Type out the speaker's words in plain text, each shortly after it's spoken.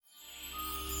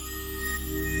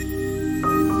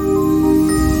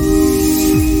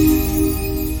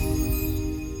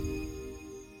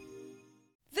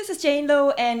Jane Low,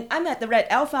 and I'm at the Red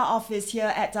Alpha office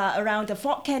here at around the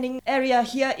Fort Canning area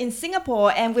here in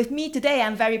Singapore. And with me today,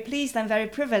 I'm very pleased and very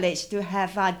privileged to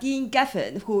have Dean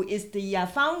Gafford, who is the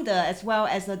founder as well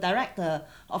as the director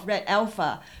of Red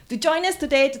Alpha, to join us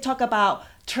today to talk about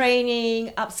training,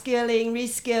 upskilling,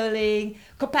 reskilling,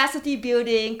 capacity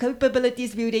building,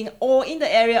 capabilities building, all in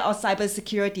the area of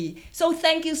cybersecurity. So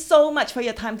thank you so much for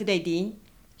your time today, Dean.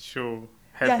 Sure.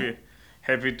 Yeah.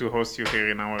 Happy to host you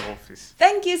here in our office.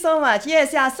 Thank you so much.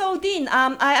 Yes, yeah. So Dean,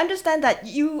 I understand that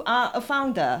you are a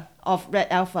founder of Red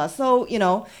Alpha. So,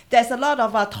 there's a lot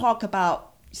of talk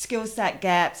about skill set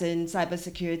gaps in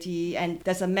cybersecurity, and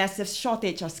there's a massive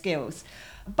shortage of skills.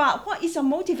 But what is your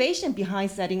motivation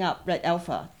behind setting up Red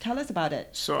Alpha? Tell us about it.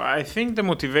 So I think the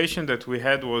motivation that we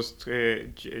had was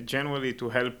generally to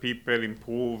help people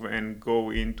improve and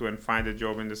go into and find a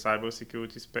job in the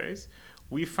cybersecurity space.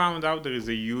 We found out there is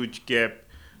a huge gap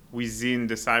within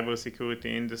the cybersecurity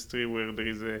industry where there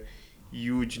is a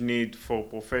huge need for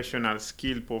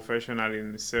skilled professional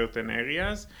in certain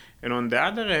areas. And on the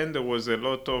other hand, there was a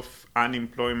lot of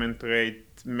unemployment rate,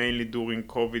 mainly during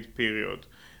COVID period.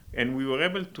 And we were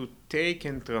able to take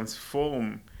and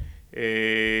transform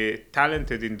a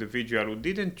talented individual who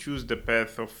didn't choose the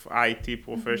path of IT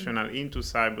professional into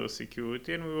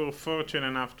cybersecurity, and we were fortunate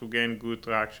enough to gain good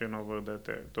traction over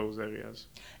those areas.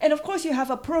 And of course, you have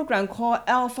a program called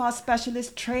Alpha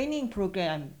Specialist Training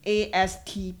Program,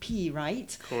 ASTP,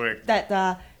 right? Correct.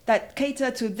 That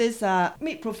cater to this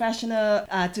mid-professional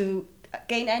to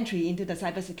gain entry into the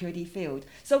cybersecurity field.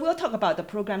 So we'll talk about the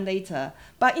program later.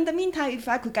 But in the meantime, if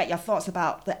I could get your thoughts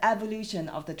about the evolution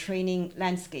of the training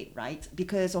landscape, right?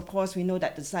 Because of course we know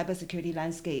that the cybersecurity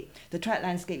landscape, the threat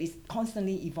landscape is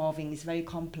constantly evolving. It's very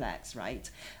complex, right?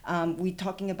 We're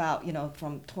talking about,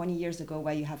 from 20 years ago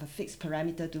where you have a fixed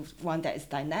parameter to one that is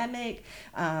dynamic,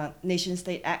 nation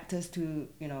state actors to,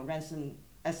 ransom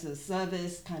as a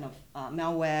service kind of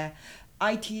malware,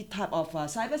 IT type of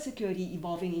cybersecurity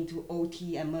evolving into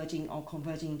OT and merging or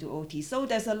converging into OT. So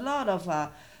there's a lot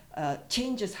of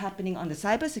changes happening on the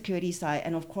cybersecurity side,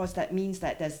 and of course that means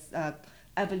that there's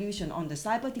evolution on the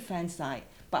cyber defense side.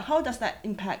 But how does that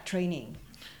impact training?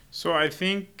 So I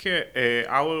think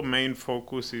our main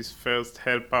focus is first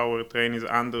help our trainees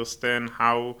understand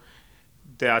how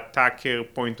the attacker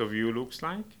point of view looks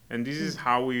like, and this is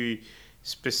how we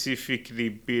specifically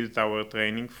build our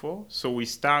training for. So we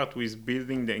start with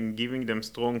building and giving them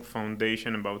strong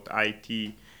foundation about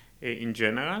IT in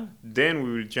general. Then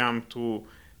we will jump to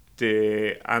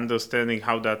the understanding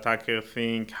how the attacker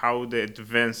think, how the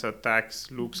advanced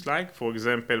attacks looks like. For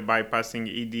example, bypassing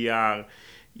EDR,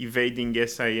 evading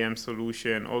SIM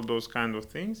solution, all those kind of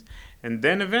things. And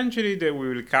then eventually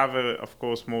we will cover, of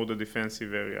course, more the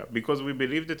defensive area. Because we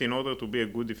believe that in order to be a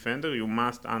good defender, you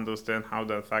must understand how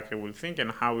the attacker will think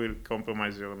and how it will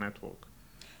compromise your network.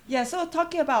 Yeah, so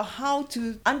talking about how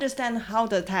to understand how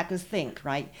the attackers think,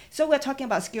 right? So we're talking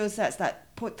about skill sets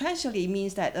that potentially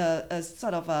means that a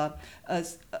sort of a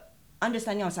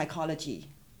understanding of psychology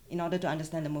in order to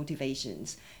understand the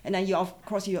motivations. And then you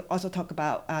also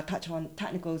touch on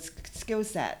technical skill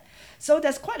set. So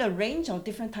there's quite a range of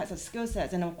different types of skill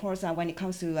sets. And of course, when it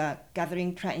comes to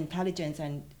gathering threat intelligence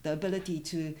and the ability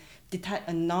to detect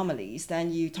anomalies,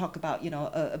 then you talk about,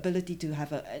 ability to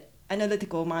have an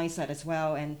analytical mindset as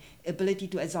well, and ability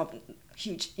to absorb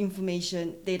huge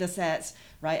information, data sets,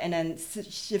 right? And then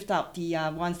shift out the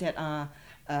ones that are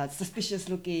suspicious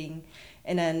looking.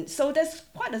 And then, so there's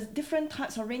quite a different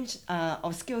types of range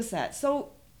of skill sets. So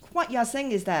what you're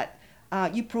saying is that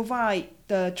you provide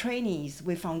the trainees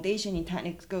with foundation in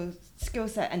technical skill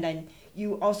set, and then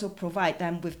you also provide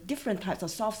them with different types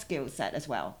of soft skill set as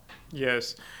well.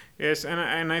 Yes,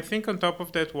 and I think on top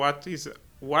of that,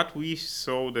 what we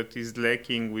saw that is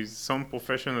lacking with some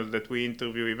professionals that we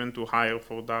interview, even to hire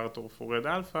for Dart or for Red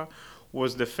Alpha,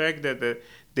 was the fact that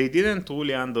they didn't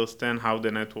truly understand how the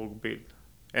network built.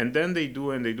 And then they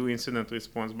do incident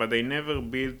response, but they never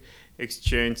build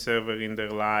Exchange server in their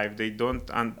life. They don't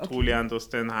truly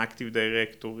understand Active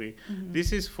Directory. Mm-hmm.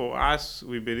 This is for us,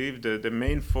 we believe that the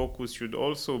main focus should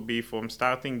also be from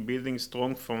starting building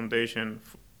strong foundation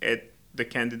at the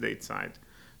candidate side.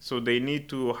 So they need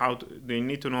to know how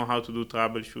to do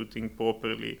troubleshooting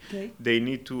properly. Okay. They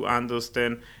need to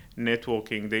understand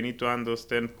networking. They need to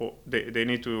understand. They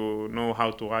need to know how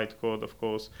to write code, of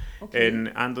course,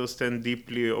 and understand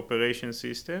deeply operation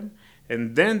system.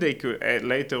 And then they could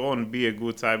later on be a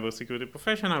good cybersecurity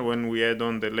professional when we add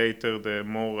on the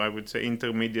more, I would say,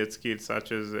 intermediate skills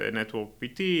such as network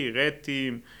PT, red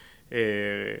team,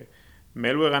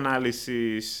 malware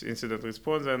analysis, incident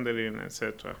response handling,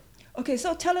 etc. Okay,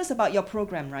 so tell us about your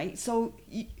program, right? So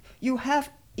you have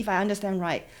if I understand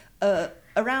right,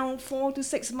 around 4 to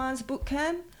 6 months boot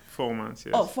camp. 4 months,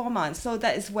 yes. Oh, 4 months. So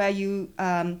that is where you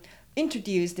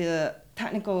introduce the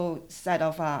technical set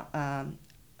of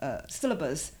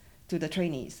syllabus to the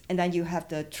trainees, and then you have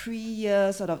the 3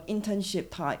 year sort of internship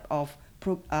type of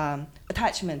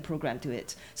attachment program to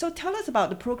it. So tell us about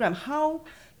the program. How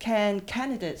can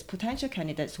candidates, potential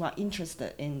candidates who are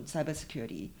interested in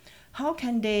cybersecurity, how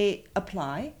can they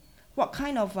apply? What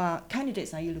kind of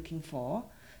candidates are you looking for?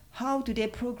 How do they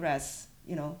progress,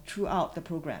 throughout the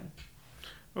program?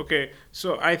 Okay,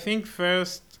 so I think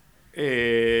first,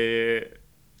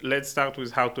 let's start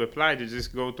with how to apply. They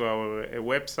just go to our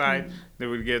website. They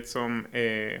will get some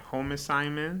home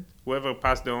assignment. Whoever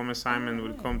passed the home assignment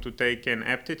will come to take an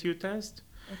aptitude test.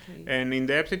 Okay. And in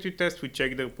the aptitude test, we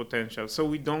check their potential. So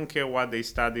we don't care what they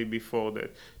studied before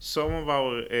that. Some of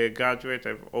our graduates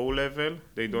have O level.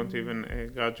 They don't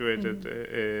even graduated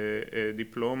a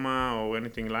diploma or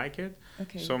anything like it.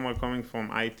 Okay. Some are coming from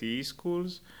ITE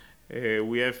schools.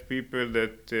 We have people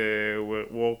that were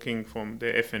working from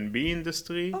the F&B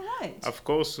industry. All right. Of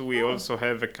course, we also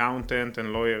have accountant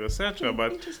and lawyer, etc.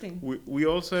 But we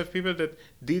also have people that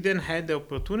didn't have the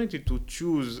opportunity to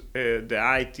choose the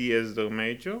IT as their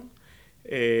major.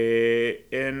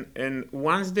 And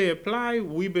once they apply,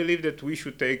 we believe that we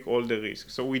should take all the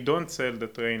risks. So we don't sell the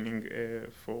training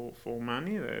for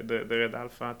money, the Red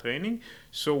Alpha training.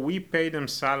 So we pay them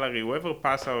salary. Whoever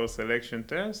pass our selection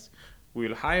test,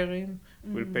 we'll hire him,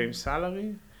 we'll pay him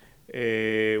salary,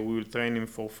 we will train him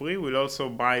for free. We'll also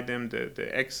buy them the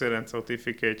excellent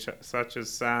certificates such as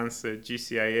SANS,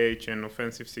 GCIH, and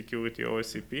Offensive Security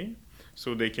OSCP,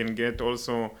 so they can get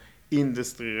also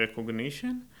industry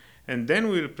recognition. And then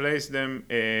we'll place them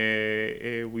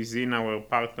within our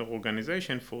partner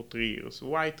organization for 3 years.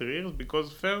 Why 3 years?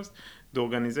 Because first, the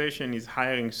organization is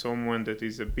hiring someone that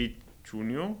is a bit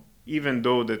junior, even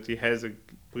though that he has a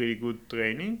pretty good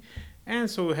training. And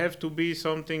so it have to be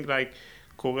something like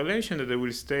correlation that they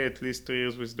will stay at least 3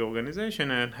 years with the organization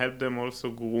and help them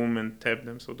also groom and tap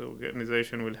them, so the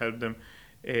organization will help them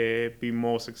be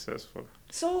more successful.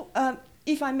 So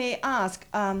if I may ask,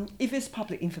 if it's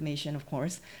public information, of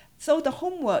course, so the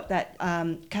homework that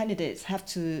candidates have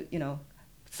to,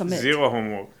 submit. Zero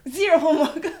homework. Zero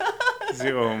homework.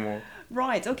 Zero homework.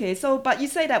 Right. Okay. So, but you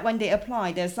say that when they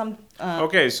apply, there's some.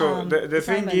 Okay. So the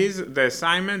thing is, the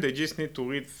assignment, they just need to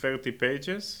read 30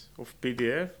 pages of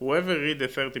PDF. Whoever read the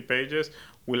 30 pages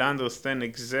will understand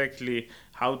exactly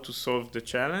how to solve the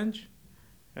challenge,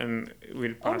 and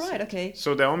will pass. All right. it. Okay.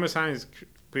 So the home assignment is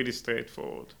pretty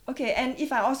straightforward. Okay. And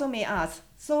if I also may ask,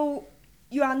 so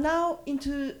you are now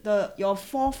into your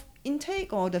 4th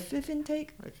intake or the 5th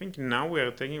intake? I think now we are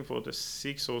taking for the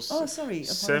 6 or 7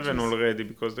 apologies. already,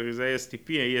 because there is ASTP,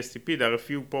 AESTP, there are a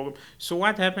few programs. So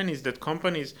what happened is that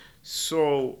companies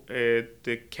saw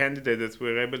the candidate that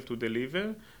we were able to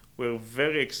deliver, were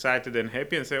very excited and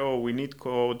happy, and say, oh, we need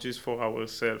coaches for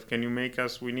ourselves. Can you make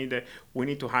us, we need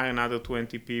to hire another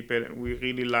 20 people, and we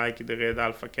really like the Red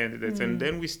Alpha candidates. And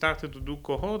then we started to do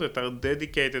cohorts that are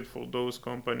dedicated for those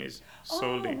companies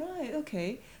solely. Oh, right,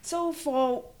 okay. So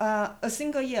for a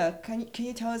single year, can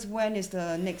you tell us when is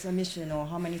the next admission, or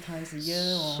how many times a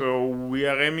year? Or? So we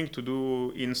are aiming to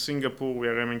do, in Singapore, we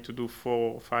are aiming to do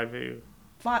 4 or 5 a year.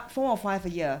 4 or 5 a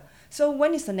year. So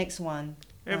when is the next one?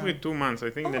 Every 2 months. I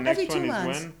think the next one is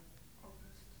when?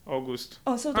 August.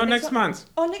 Oh, so next month.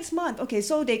 Oh, next month. Okay,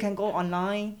 so they can go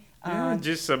online.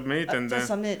 Just submit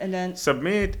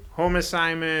submit home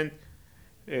assignment,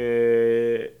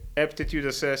 aptitude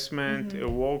assessment, a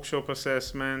workshop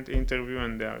assessment, interview,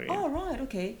 and they are in. Oh, right.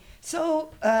 Okay. So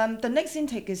the next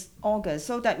intake is August.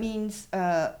 So that means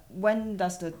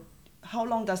how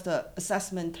long does the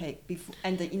assessment take before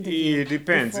and the interview? It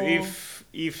depends.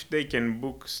 If they can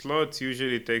book slots,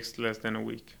 usually it takes less than a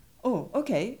week. Oh,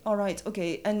 okay. All right.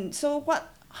 Okay. And so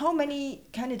how many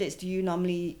candidates do you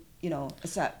normally,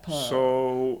 accept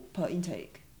per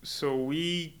intake? So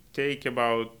we take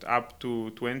about up to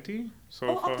 20.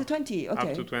 Up to 20. Okay.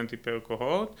 Up to 20 per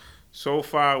cohort. So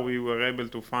far, we were able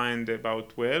to find about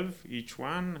 12 each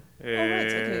one.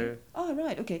 All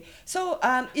right. Okay. So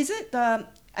is it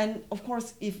and of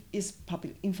course, if it's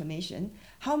public information,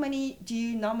 how many do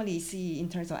you normally see in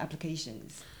terms of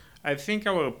applications? I think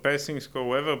our passing score,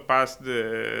 whoever passed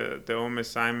the home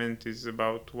assignment, is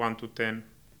about 1 to 10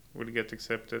 will get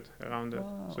accepted around that.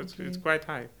 Wow, so it's quite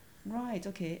high. Right.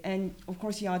 Okay. And of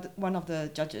course, you are one of the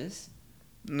judges.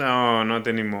 No, not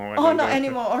anymore. I Oh, don't not know.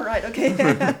 anymore. All right. Okay.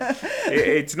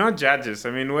 It's not judges. I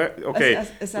mean, okay,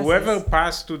 Assessors. whoever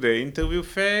passed to the interview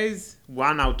phase,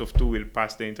 1 out of 2 will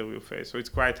pass the interview phase. So it's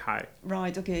quite high.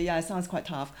 Right. Okay. Yeah, it sounds quite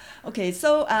tough. Okay.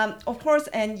 So, of course,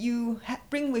 and you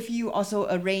bring with you also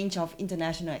a range of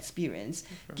international experience,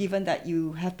 given that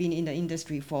you have been in the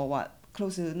industry for what,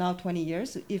 close to now 20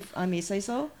 years, if I may say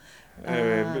so.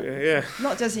 Yeah.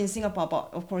 Not just in Singapore, but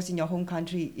of course in your home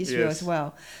country, Israel as Yes.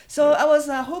 well. So I was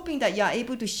hoping that you are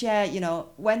able to share,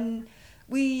 when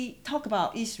we talk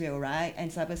about Israel, right,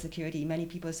 and cybersecurity, many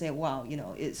people say, wow,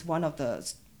 it's one of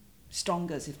the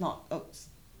strongest, if not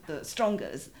the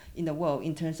strongest in the world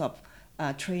in terms of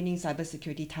training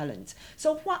cybersecurity talent.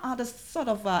 So what are the sort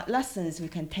of lessons we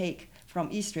can take from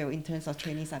Israel in terms of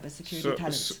training cybersecurity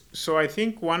talent? So I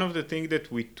think one of the things that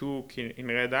we took in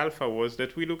Red Alpha was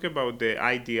that we look about the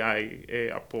IDI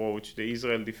approach, the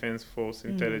Israel Defense Force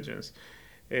Intelligence,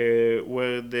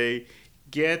 where they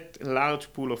get a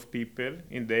large pool of people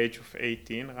in the age of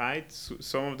 18, right? So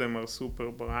some of them are super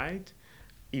bright,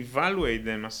 evaluate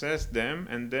them, assess them,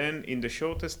 and then in the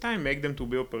shortest time make them to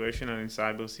be operational in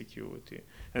cybersecurity.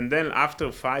 And then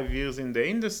after 5 years in the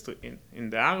industry, in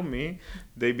the army,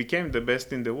 they became the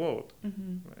best in the world.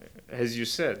 As you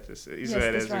said,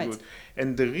 Israel that's is right. good.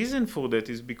 And the reason for that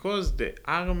is because the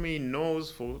army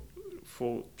knows for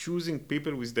choosing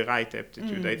people with the right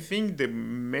aptitude. I think the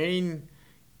main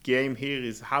game here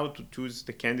is how to choose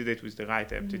the candidate with the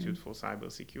right aptitude for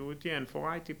cybersecurity and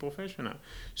for IT professional.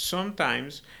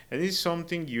 Sometimes, and this is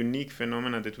something unique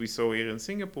phenomena that we saw here in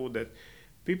Singapore, that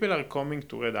people are coming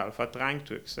to Red Alpha trying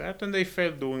to accept and they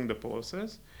fail during the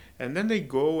process, and then they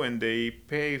go and they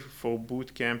pay for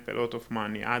bootcamp a lot of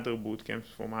money, other bootcamps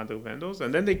from other vendors,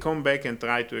 and then they come back and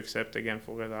try to accept again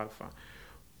for Red Alpha.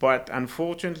 But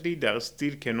unfortunately, they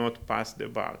still cannot pass the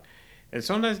bar. And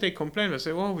sometimes they complain, they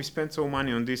say, oh, we spent so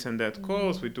money on this and that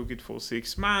course, we took it for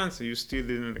 6 months, and you still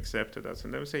didn't accept us.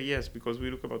 And they will say, yes, because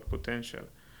we look about potential,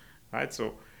 right?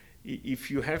 So if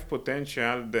you have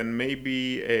potential, then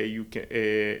maybe you can,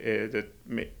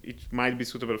 it might be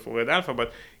suitable for Red Alpha,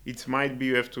 but it might be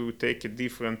you have to take a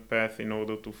different path in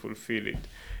order to fulfill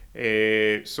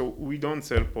it. So we don't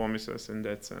sell promises in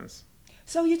that sense.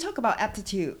 So you talk about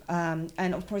aptitude,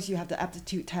 and of course you have the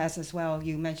aptitude test as well,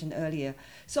 you mentioned earlier.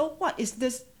 So what is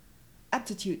this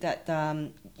aptitude that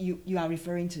you are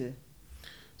referring to?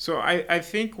 So I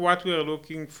think what we are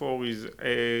looking for is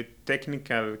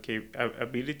technical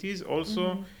abilities.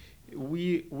 Also,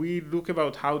 we look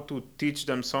about how to teach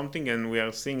them something, and we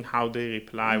are seeing how they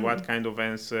reply, what kind of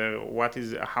answer,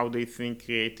 how they think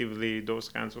creatively, those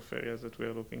kinds of areas that we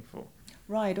are looking for.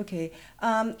 Right, okay.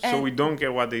 So we don't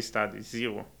care what they study,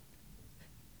 zero.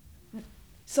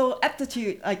 So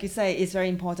aptitude, like you say, is very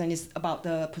important. It's about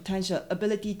the potential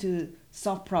ability to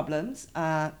solve problems,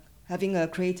 having a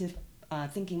creative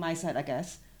thinking mindset, I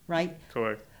guess, right?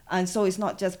 Correct. And so it's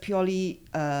not just purely,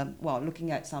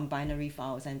 looking at some binary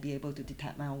files and be able to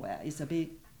detect malware. It's a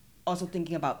bit also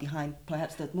thinking about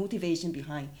perhaps the motivation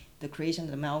behind the creation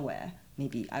of the malware.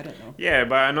 Maybe, I don't know. Yeah,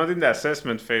 but not in the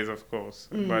assessment phase, of course.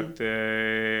 But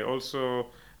also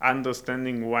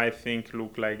understanding why things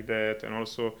look like that, and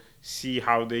also see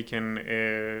how they can,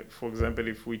 for example,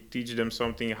 if we teach them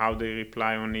something, how they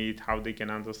reply on it, how they can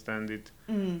understand it.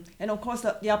 And of course,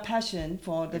 their passion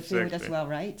for the field as well,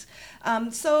 right?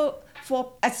 So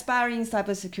for aspiring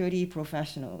cybersecurity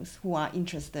professionals who are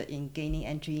interested in gaining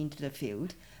entry into the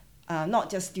field, not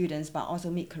just students, but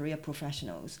also mid-career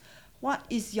professionals, what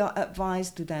is your advice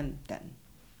to them then?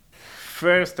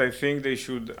 First, I think they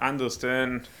should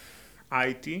understand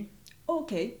IT.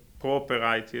 Okay. Proper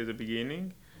IT at the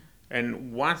beginning.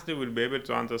 And once they will be able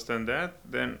to understand that,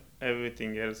 then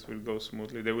everything else will go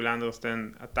smoothly. They will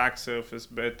understand attack surface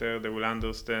better. They will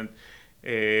understand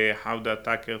how the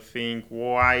attacker think,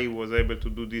 why he was able to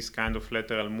do this kind of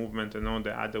lateral movement and not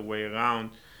the other way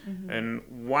around. And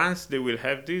once they will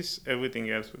have this, everything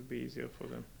else will be easier for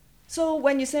them. So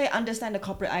when you say understand the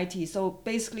corporate IT, so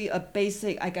basically a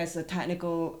basic, I guess, a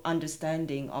technical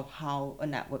understanding of how a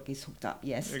network is hooked up,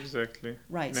 yes? Exactly.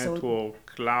 Right. Network,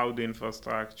 cloud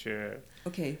infrastructure.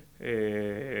 Okay.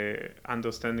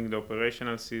 Understanding the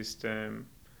operational system,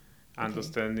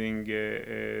 understanding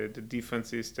the defense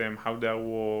system, how they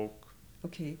work.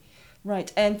 Okay.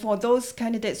 Right. And for those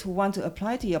candidates who want to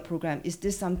apply to your program, is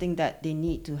this something that they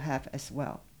need to have as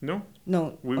well? No.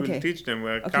 No. We will teach them. We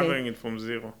are covering it from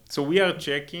zero. So we are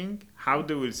checking how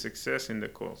they will success in the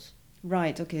course.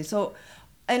 Right. Okay. So,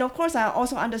 and of course, I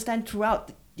also understand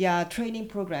throughout their training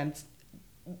programs,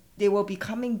 they will be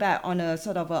coming back on a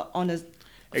sort of on a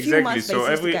few months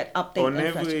basis to get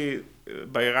updates.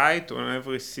 by right, on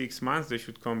every 6 months, they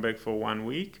should come back for 1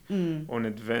 week on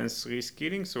advanced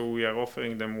reskilling. So we are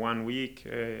offering them 1 week,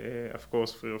 of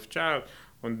course, free of charge,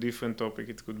 on different topics.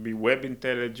 It could be web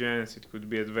intelligence, it could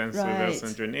be advanced reverse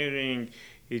engineering,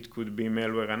 it could be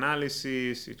malware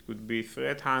analysis, it could be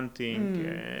threat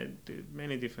hunting,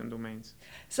 many different domains.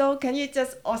 So can you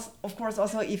just, also, of course,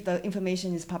 also if the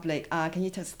information is public, can you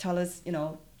just tell us,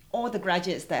 all the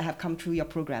graduates that have come through your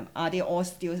program, are they all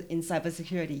still in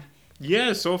cybersecurity?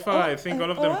 Yeah, so far I think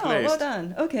all of them placed. Well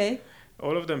done. Okay.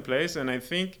 All of them placed, and I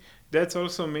think that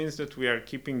also means that we are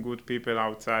keeping good people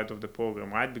outside of the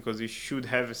program, right? Because you should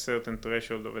have a certain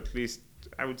threshold of at least,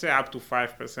 I would say, up to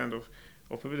 5% of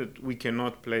people that we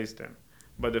cannot place them.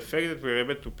 But the fact that we're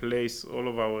able to place all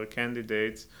of our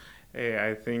candidates,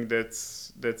 I think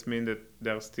that's mean that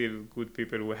there are still good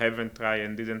people who haven't tried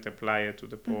and didn't apply it to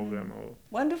the program.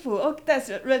 Wonderful. Oh, that's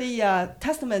really a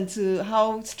testament to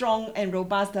how strong and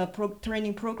robust the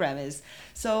training program is.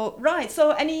 So, right.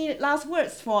 So, any last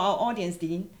words for our audience,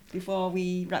 Dean, before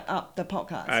we wrap up the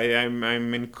podcast?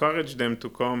 I'm encourage them to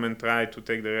come and try to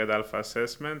take the Red Alpha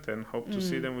assessment, and hope to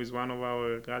see them with one of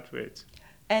our graduates.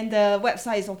 And the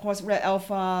website is, of course,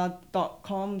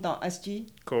 redalpha.com.sg.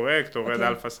 Correct, or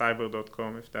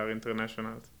redalphacyber.com if they're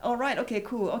international. All right, okay,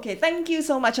 cool. Okay, thank you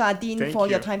so much, Dean,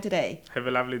 your time today. Have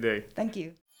a lovely day. Thank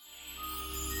you.